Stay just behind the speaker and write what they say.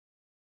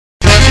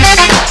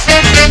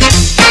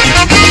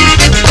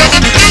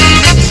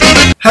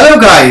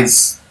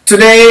guys,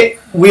 today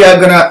we are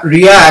gonna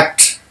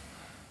react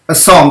a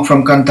song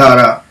from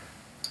Kantara.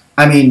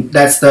 I mean,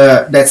 that's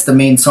the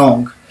main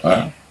song,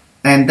 Wow.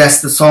 and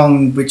that's the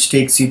song which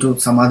takes you to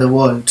some other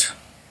world.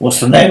 What's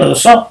the name of the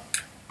song?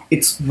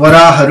 It's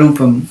Varaha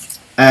Roopam,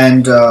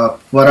 and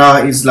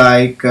Varaha is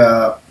like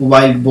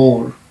wild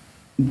boar,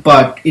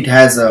 but it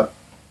has a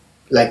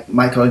like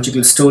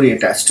mythological story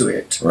attached to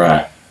it,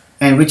 Right.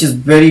 and which is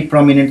very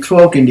prominent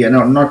throughout India,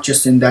 not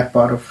just in that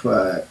part of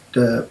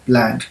the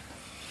land.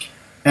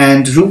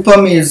 And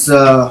Roopam is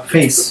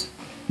face.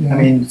 I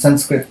mean,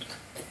 Sanskrit.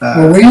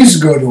 Well, we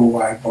used to go to a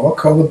white boar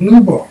called the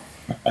blue boar.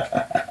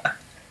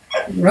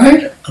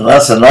 Right? And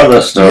that's another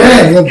story.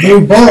 Yeah, the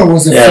blue boar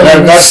was a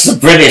that's the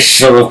British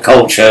sort of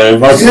culture in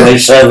most of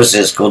these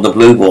services called the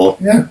Blue Ball.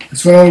 Yeah,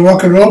 it's when I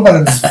rock and roll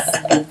bands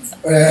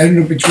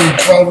ended up between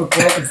 12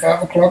 o'clock and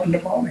 5 o'clock in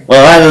the morning.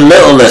 Well, I had a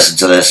little listen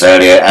to this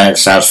earlier and it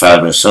sounds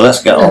fabulous, so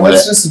let's get on with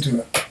let's it. listen to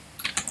it.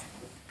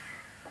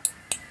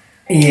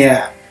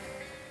 Yeah.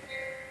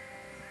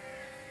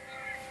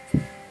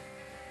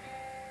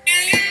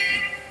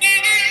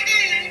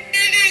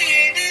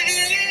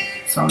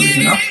 Sound is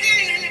enough.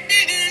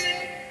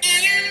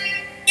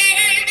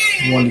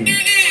 Volume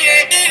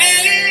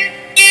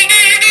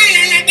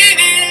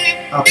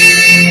up.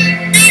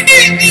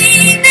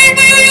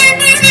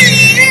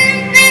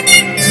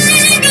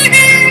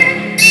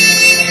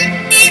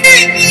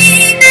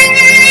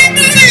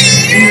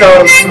 These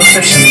are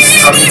processions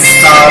how we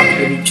start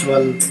the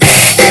ritual.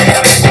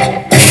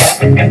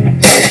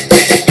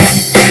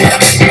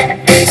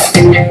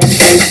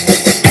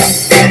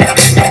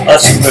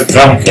 That's the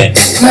drum kit.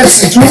 That's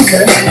the drum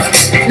kit.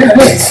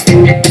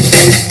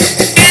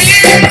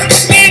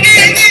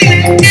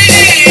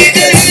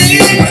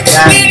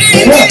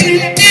 Yeah,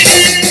 it is.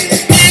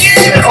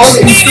 And all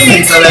the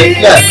instruments are like,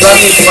 yeah, drum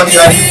is what you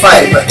identify,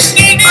 but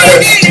other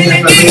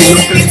instruments are very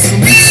local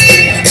instruments.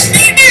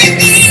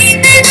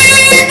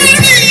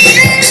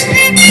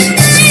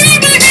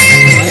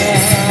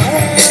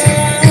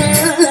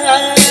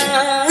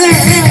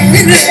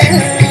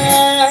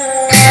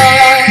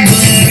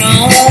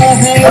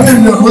 I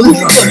don't know who the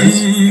drummer is.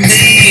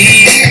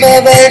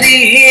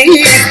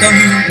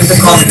 It's a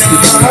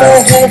competition.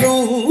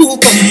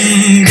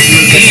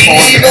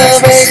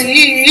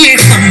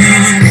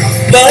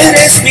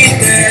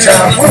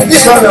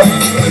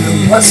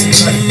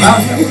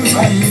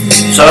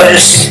 So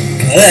it's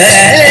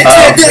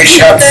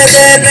Rishab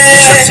Shetty.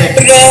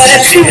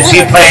 Is he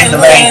playing the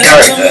main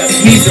character?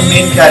 He's the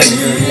main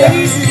character, yeah.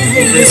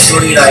 In this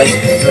story, like,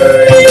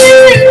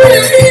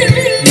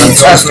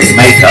 Fantastic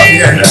makeup.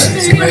 Yeah,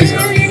 it's amazing.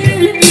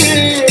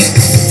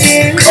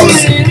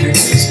 Colours in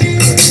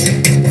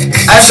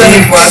I've done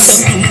it once.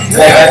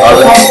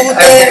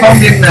 I've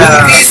performed in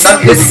not this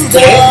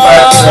way,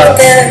 but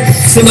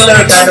similar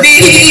kind of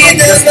thing,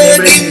 just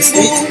delivering the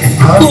stage.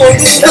 5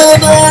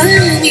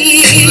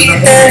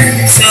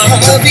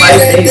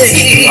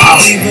 days. Wow.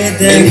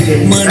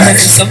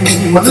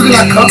 What did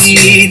that cost?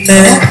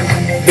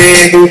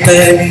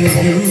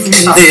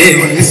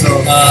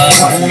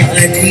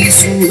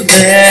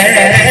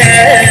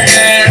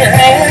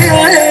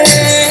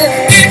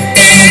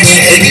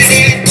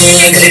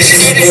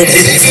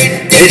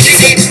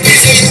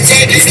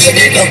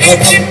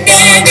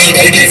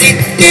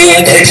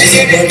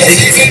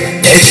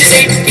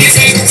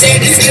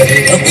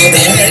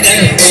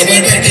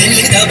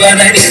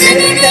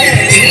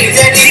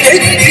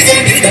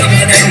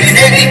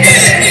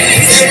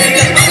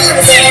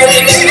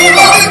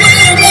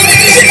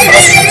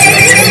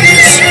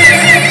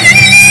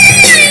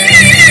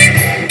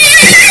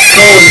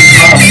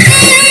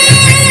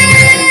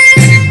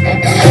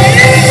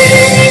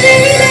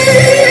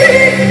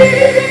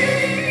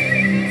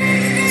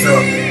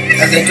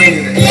 As I told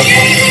you,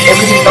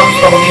 everything comes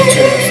from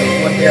nature, so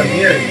what they are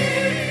hearing,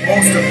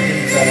 most of the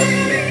things are like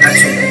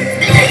natural things.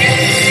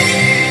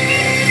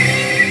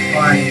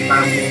 Pine,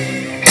 bamboo,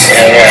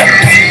 Yeah.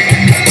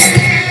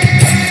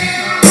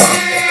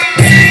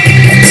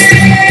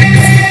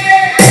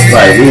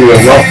 Right, we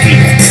were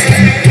rocking.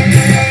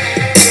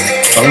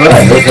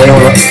 Alright, look at all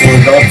the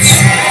dots.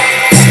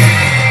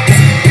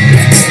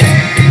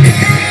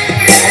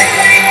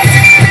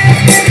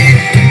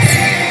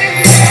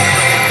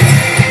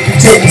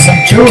 taking some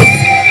tune.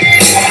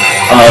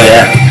 Oh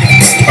yeah.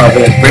 Oh,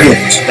 they're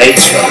brilliant stage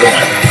show, isn't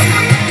it?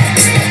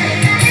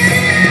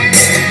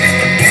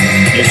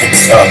 Music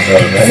guitars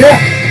over there. Yeah.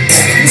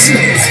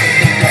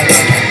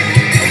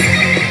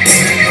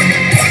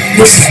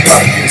 This is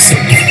what is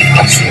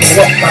actually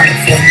rock band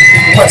from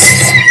the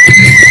West.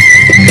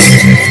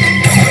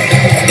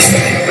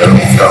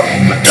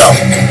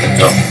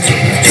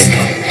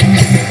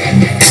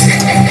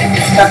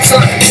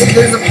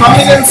 There's a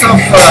prominence of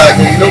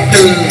the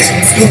local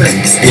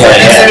instruments. Yeah,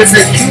 and yeah. there's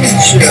a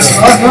huge.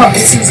 Oh no,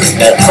 this is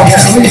a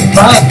complete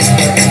band.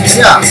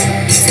 Yeah.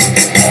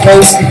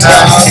 Bass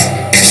guitar.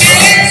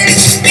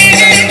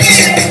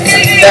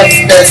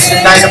 That's the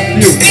kind of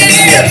view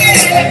here.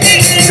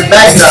 The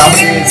background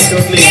is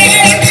totally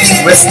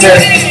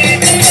Western.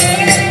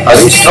 Are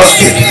these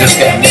costumes are just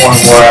getting more and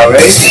more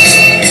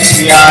outrageous?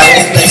 we are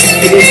like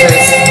it is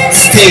a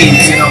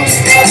stage, you know, to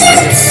just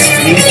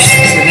reach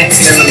the next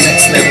level,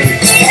 next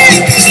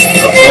level.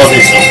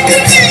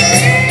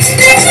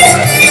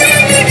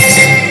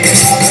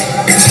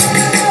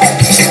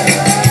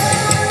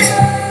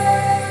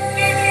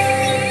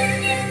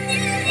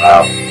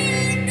 Wow.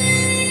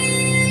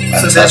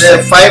 So there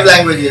are 5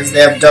 languages they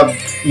have dubbed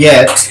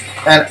yet,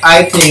 and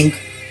I think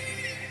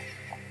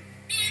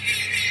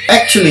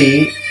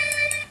actually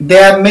they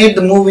have made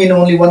the movie in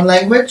only one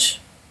language,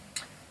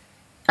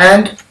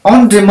 and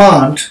on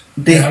demand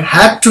they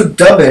had to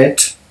dub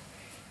it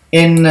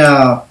in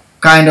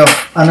kind of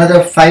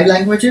another 5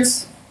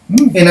 languages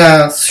in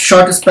a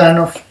short span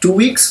of 2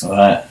 weeks.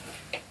 Right.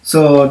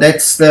 So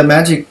that's the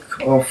magic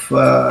of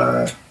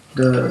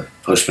the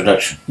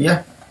Post-production.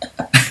 yeah.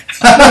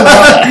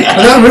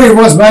 That really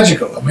was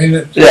magical. I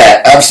mean,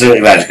 Yeah,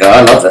 absolutely magical.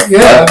 I love it.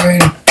 yeah, I mean,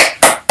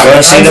 Go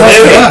and see the Thanks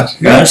movie. for that,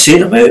 Go yeah. and see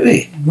the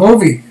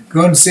movie.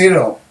 go and see it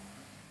all.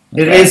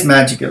 It is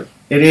magical.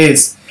 It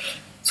is.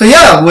 So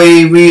yeah,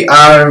 we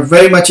are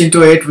very much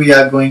into it. We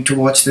are going to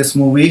watch this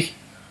movie.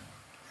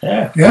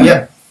 Yeah. Yeah.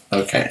 Yeah.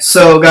 Okay.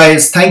 So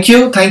guys, thank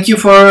you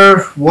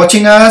for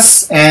watching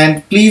us,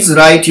 and please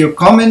write your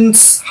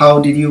comments. How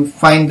did you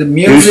find the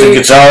Who's the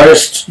music?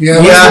 guitarist? Yeah,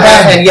 where's Yeah, the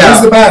band? and yeah.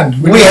 Where's the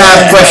band? We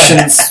have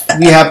questions.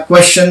 We have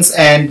questions,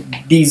 and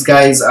these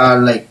guys are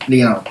like,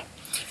 you know,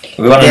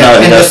 We want to Yeah, know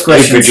endless who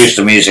questions. produced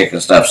the music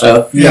and stuff.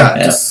 So yeah,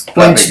 Yeah. just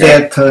quench That'd be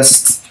their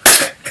thirst.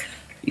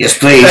 yes,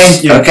 please.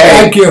 Thank you. Okay.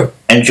 Thank you.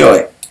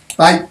 Enjoy.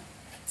 Bye.